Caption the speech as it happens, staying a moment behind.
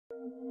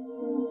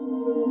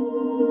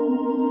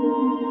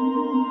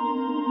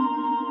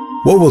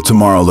What will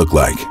tomorrow look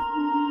like?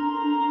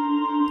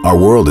 Our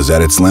world is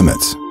at its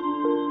limits,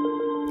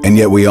 and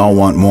yet we all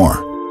want more.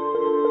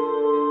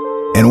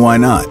 And why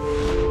not?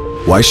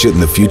 Why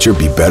shouldn't the future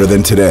be better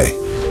than today?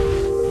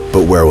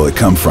 But where will it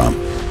come from?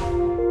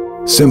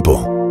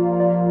 Simple.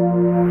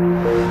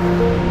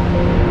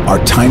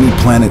 Our tiny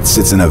planet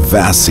sits in a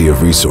vast sea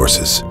of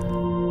resources,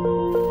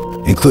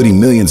 including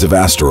millions of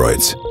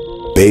asteroids,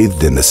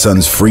 bathed in the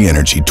sun's free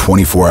energy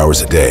 24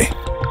 hours a day.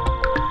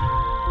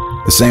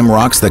 The same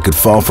rocks that could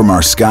fall from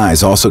our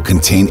skies also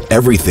contain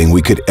everything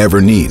we could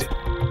ever need,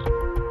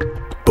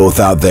 both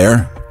out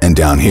there and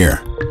down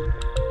here.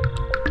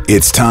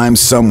 It's time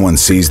someone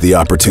seized the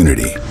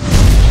opportunity.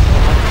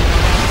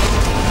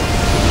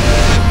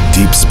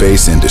 Deep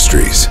Space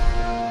Industries.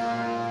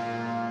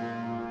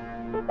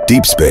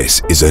 Deep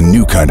Space is a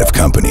new kind of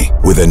company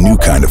with a new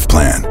kind of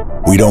plan.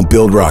 We don't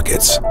build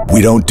rockets.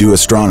 We don't do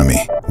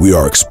astronomy. We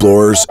are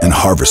explorers and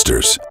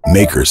harvesters,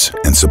 makers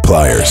and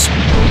suppliers.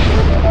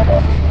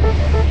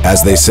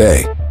 As they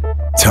say,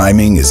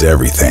 timing is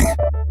everything.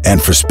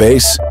 And for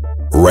space,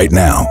 right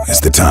now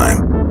is the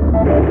time.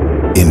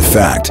 In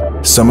fact,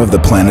 some of the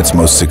planet's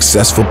most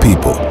successful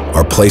people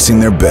are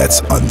placing their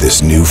bets on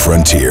this new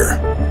frontier.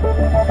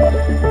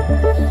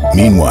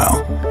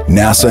 Meanwhile,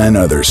 NASA and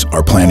others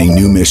are planning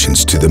new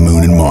missions to the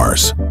Moon and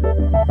Mars,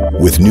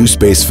 with new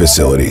space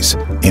facilities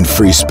in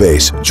free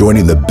space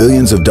joining the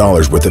billions of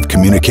dollars worth of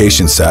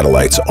communication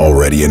satellites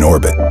already in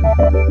orbit.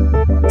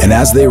 And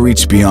as they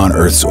reach beyond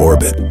Earth's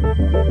orbit,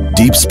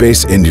 Deep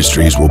Space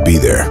Industries will be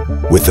there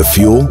with the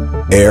fuel,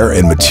 air,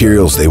 and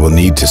materials they will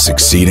need to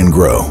succeed and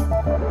grow.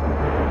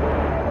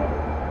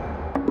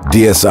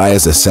 DSI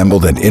has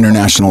assembled an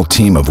international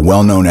team of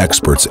well-known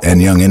experts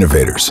and young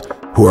innovators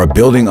who are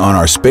building on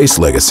our space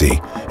legacy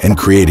and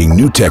creating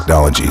new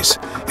technologies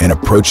and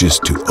approaches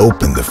to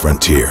open the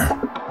frontier.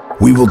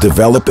 We will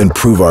develop and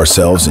prove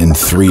ourselves in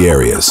 3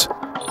 areas: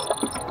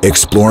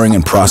 exploring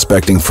and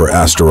prospecting for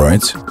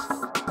asteroids,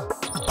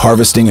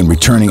 harvesting and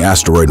returning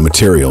asteroid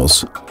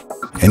materials,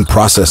 and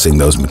processing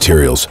those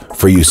materials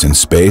for use in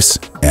space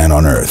and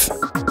on Earth.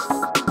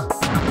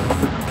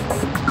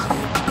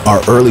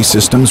 Our early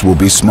systems will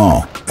be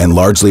small and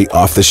largely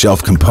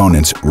off-the-shelf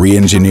components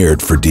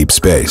re-engineered for deep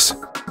space.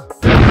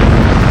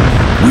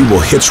 We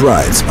will hitch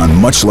rides on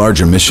much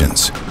larger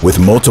missions with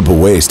multiple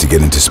ways to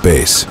get into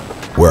space,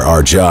 where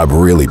our job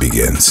really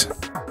begins.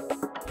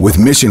 With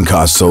mission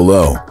costs so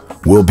low,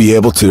 we'll be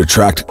able to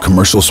attract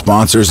commercial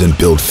sponsors and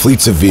build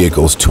fleets of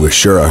vehicles to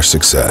assure our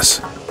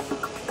success.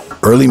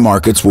 Early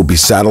markets will be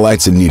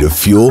satellites in need of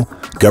fuel,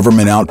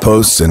 government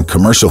outposts and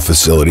commercial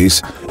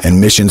facilities, and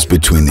missions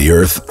between the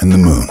Earth and the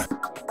Moon.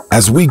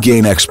 As we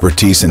gain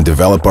expertise and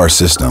develop our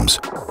systems,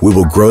 we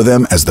will grow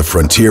them as the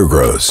frontier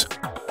grows,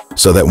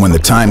 so that when the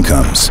time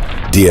comes,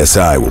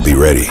 DSI will be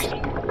ready.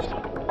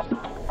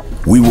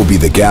 We will be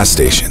the gas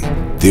station,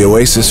 the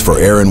oasis for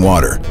air and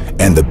water,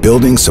 and the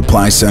building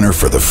supply center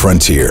for the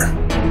frontier.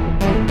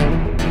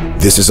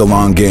 This is a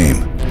long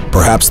game,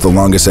 perhaps the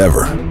longest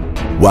ever.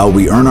 While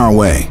we earn our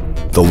way,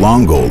 the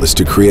long goal is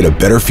to create a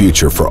better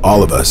future for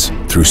all of us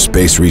through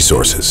space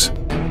resources.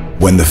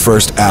 When the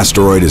first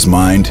asteroid is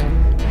mined,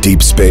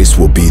 deep space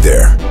will be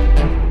there.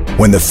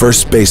 When the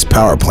first space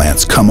power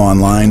plants come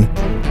online,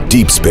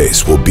 deep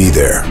space will be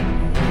there.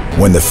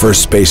 When the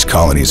first space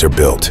colonies are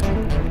built,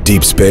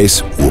 deep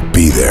space will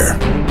be there.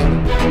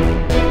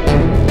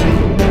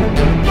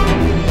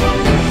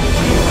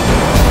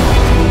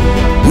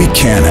 We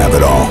can have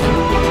it all.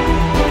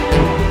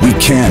 We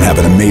can have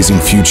an amazing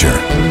future.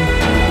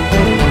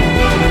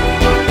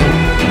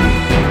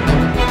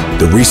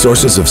 The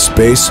resources of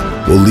space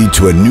will lead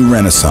to a new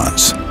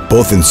renaissance,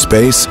 both in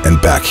space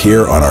and back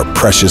here on our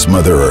precious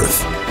Mother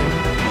Earth.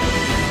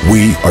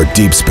 We are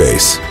deep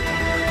space.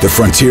 The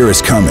frontier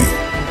is coming,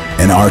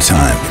 and our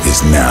time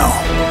is now.